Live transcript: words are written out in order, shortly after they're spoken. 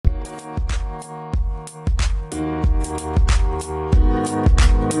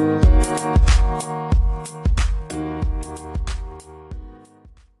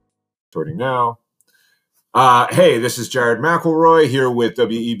now. Hey, this is Jared McElroy here with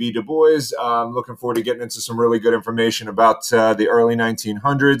WEB Dubois. I'm looking forward to getting into some really good information about the early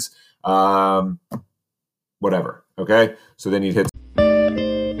 1900s. Whatever, okay? So then you'd hit.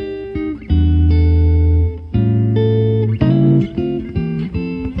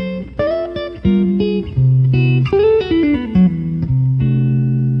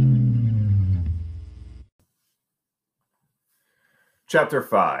 Chapter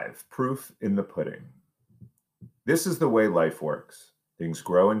 5, Proof in the Pudding. This is the way life works. Things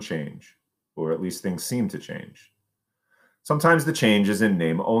grow and change, or at least things seem to change. Sometimes the change is in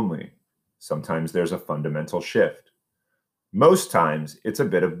name only. Sometimes there's a fundamental shift. Most times, it's a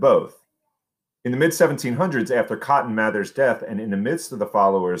bit of both. In the mid-1700s, after Cotton Mather's death, and in the midst of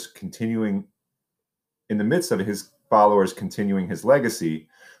his followers continuing his legacy,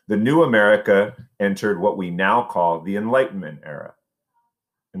 the new America entered what we now call the Enlightenment era.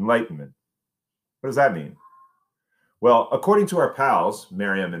 Enlightenment. What does that mean? Well, according to our pals,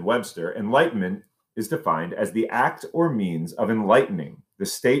 Merriam and Webster, enlightenment is defined as the act or means of enlightening, the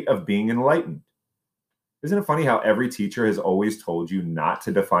state of being enlightened. Isn't it funny how every teacher has always told you not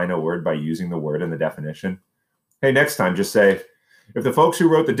to define a word by using the word in the definition? Hey, next time just say, if the folks who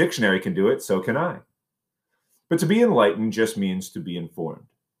wrote the dictionary can do it, so can I. But to be enlightened just means to be informed,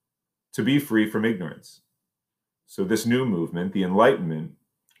 to be free from ignorance. So this new movement, the Enlightenment,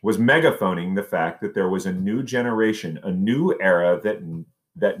 was megaphoning the fact that there was a new generation, a new era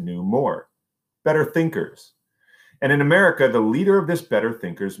that knew more, better thinkers. And in America, the leader of this better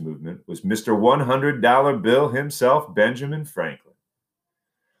thinkers movement was Mr. $100 bill himself, Benjamin Franklin.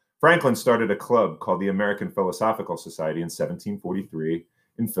 Franklin started a club called the American Philosophical Society in 1743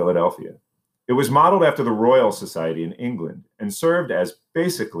 in Philadelphia. It was modeled after the Royal Society in England and served as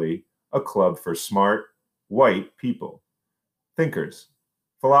basically a club for smart, white people, thinkers,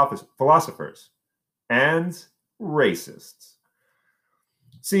 philosophers, and racists.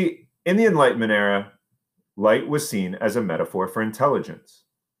 See, in the Enlightenment era, light was seen as a metaphor for intelligence.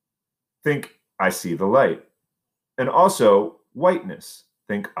 Think, I see the light. And also, whiteness.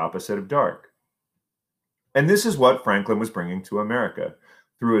 Think opposite of dark. And this is what Franklin was bringing to America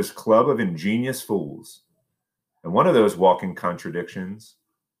through his club of ingenious fools. And one of those walking contradictions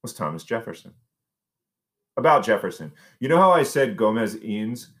was Thomas Jefferson. About Jefferson, you know how I said Gomez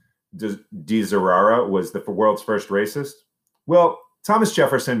Eanes de Zerara was the world's first racist? Well, Thomas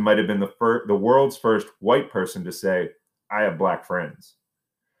Jefferson might have been the world's first white person to say, I have black friends.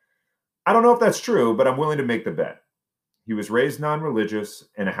 I don't know if that's true, but I'm willing to make the bet. He was raised non-religious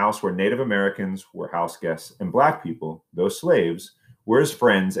in a house where Native Americans were house guests and black people, those slaves, were his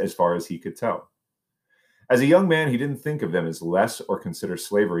friends as far as he could tell. As a young man, he didn't think of them as less or consider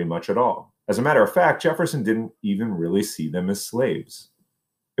slavery much at all. As a matter of fact, Jefferson didn't even really see them as slaves.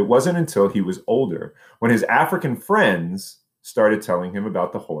 It wasn't until he was older, when his African friends started telling him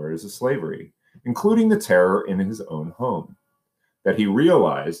about the horrors of slavery, including the terror in his own home, that he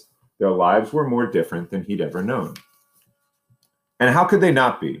realized their lives were more different than he'd ever known. And how could they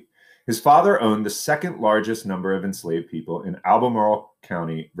not be? His father owned the second largest number of enslaved people in Albemarle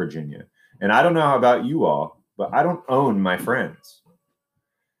County, Virginia. And I don't know about you all, but I don't own my friends.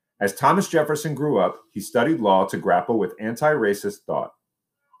 As Thomas Jefferson grew up, he studied law to grapple with anti-racist thought.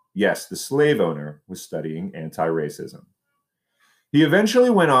 Yes, the slave owner was studying anti-racism. He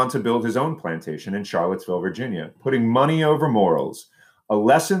eventually went on to build his own plantation in Charlottesville, Virginia, putting money over morals, a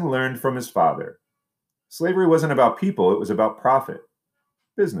lesson learned from his father. Slavery wasn't about people, it was about profit,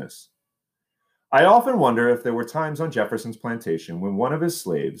 business. I often wonder if there were times on Jefferson's plantation when one of his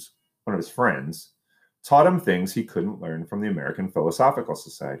slaves, one of his friends, taught him things he couldn't learn from the American Philosophical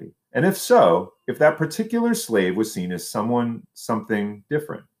Society. And if so, if that particular slave was seen as something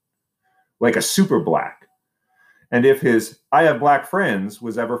different, like a super black. And if his I have black friends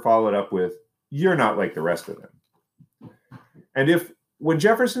was ever followed up with, you're not like the rest of them. And if when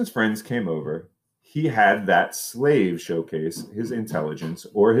Jefferson's friends came over, he had that slave showcase his intelligence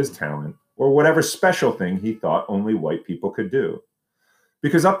or his talent or whatever special thing he thought only white people could do.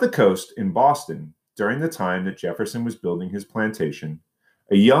 Because up the coast in Boston, during the time that Jefferson was building his plantation,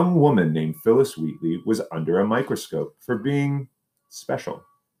 a young woman named Phyllis Wheatley was under a microscope for being special.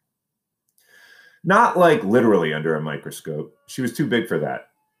 Not like literally under a microscope. She was too big for that.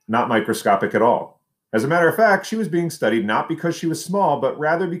 Not microscopic at all. As a matter of fact, she was being studied not because she was small, but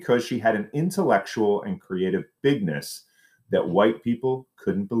rather because she had an intellectual and creative bigness that white people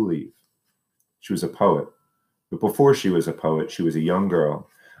couldn't believe. She was a poet. But before she was a poet, she was a young girl,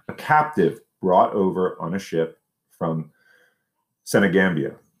 a captive brought over on a ship from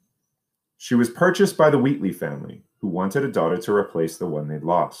Senegambia. She was purchased by the Wheatley family, who wanted a daughter to replace the one they'd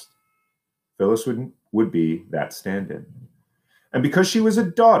lost. Phyllis would be that stand-in. And because she was a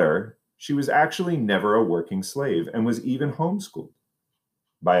daughter, she was actually never a working slave and was even homeschooled.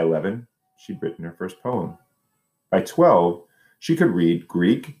 By 11, she'd written her first poem. By 12, she could read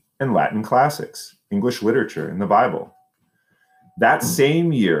Greek and Latin classics, English literature, and the Bible. That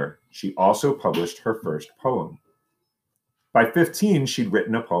same year, she also published her first poem. By 15, she'd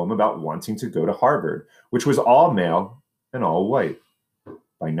written a poem about wanting to go to Harvard, which was all male and all white.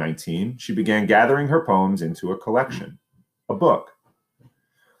 By 19, she began gathering her poems into a collection, a book.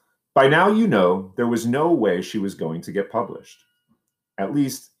 By now, you know, there was no way she was going to get published, at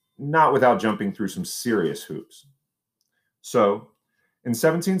least not without jumping through some serious hoops. So, in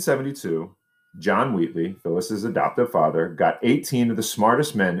 1772, John Wheatley, Phyllis's adoptive father, got 18 of the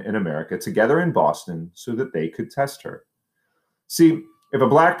smartest men in America together in Boston so that they could test her. See, if a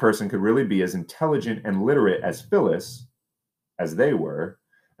Black person could really be as intelligent and literate as Phyllis, as they were,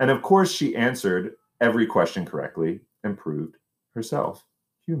 and of course she answered every question correctly and proved herself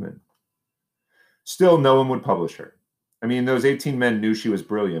human. Still, no one would publish her. I mean, those 18 men knew she was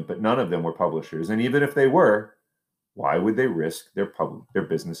brilliant, but none of them were publishers. And even if they were, why would they risk their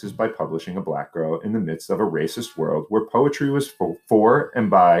businesses by publishing a Black girl in the midst of a racist world where poetry was for and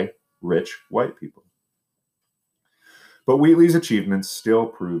by rich white people? But Wheatley's achievements still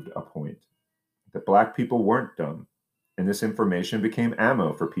proved a point, that Black people weren't dumb, and this information became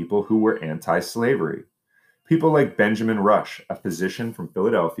ammo for people who were anti-slavery. People like Benjamin Rush, a physician from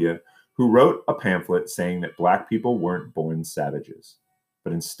Philadelphia, who wrote a pamphlet saying that Black people weren't born savages,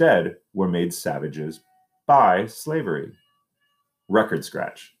 but instead were made savages by slavery. Record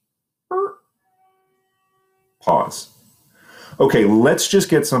scratch. Pause. Okay, let's just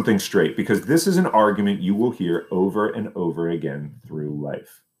get something straight, because this is an argument you will hear over and over again through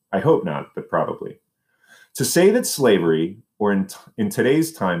life. I hope not, but probably. To say that slavery, or in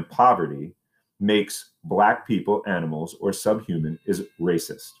today's time, poverty, makes Black people animals or subhuman is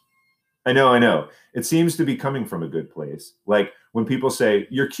racist. I know. It seems to be coming from a good place. Like when people say,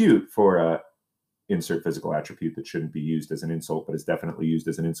 you're cute for insert physical attribute that shouldn't be used as an insult, but is definitely used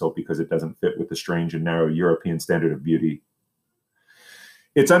as an insult because it doesn't fit with the strange and narrow European standard of beauty.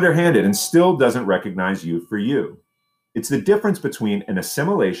 It's underhanded and still doesn't recognize you for you. It's the difference between an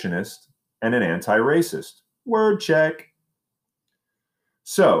assimilationist and an anti-racist. Word check.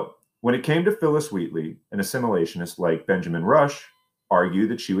 So, when it came to Phyllis Wheatley, an assimilationist like Benjamin Rush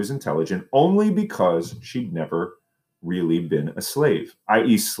argued that she was intelligent only because she'd never really been a slave,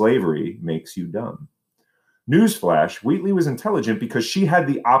 i.e. slavery makes you dumb. Newsflash, Wheatley was intelligent because she had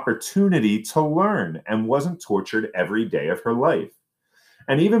the opportunity to learn and wasn't tortured every day of her life.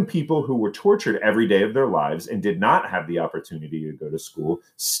 And even people who were tortured every day of their lives and did not have the opportunity to go to school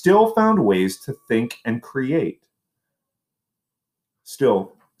still found ways to think and create.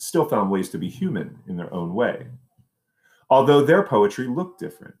 Still found ways to be human in their own way. Although their poetry looked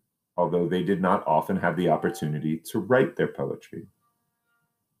different, although they did not often have the opportunity to write their poetry.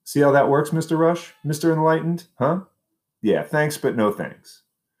 See how that works, Mr. Rush? Mr. Enlightened? Huh? Yeah, thanks, but no thanks.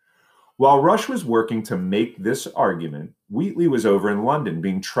 While Rush was working to make this argument, Wheatley was over in London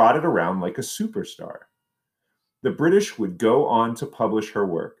being trotted around like a superstar. The British would go on to publish her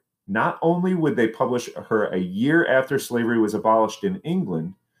work. Not only would they publish her a year after slavery was abolished in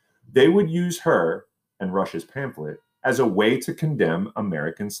England, they would use her and Rush's pamphlet as a way to condemn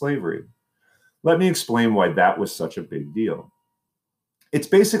American slavery. Let me explain why that was such a big deal. It's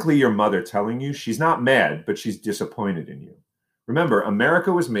basically your mother telling you she's not mad, but she's disappointed in you. Remember,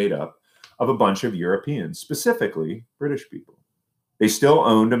 America was made up of a bunch of Europeans, specifically British people. They still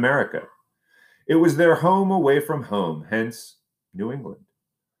owned America. It was their home away from home, hence New England.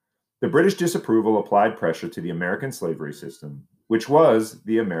 The British disapproval applied pressure to the American slavery system, which was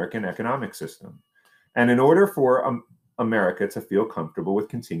the American economic system. And in order for America to feel comfortable with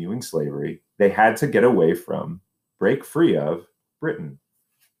continuing slavery, they had to get away from, break free of, Britain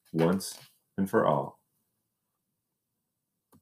once and for all.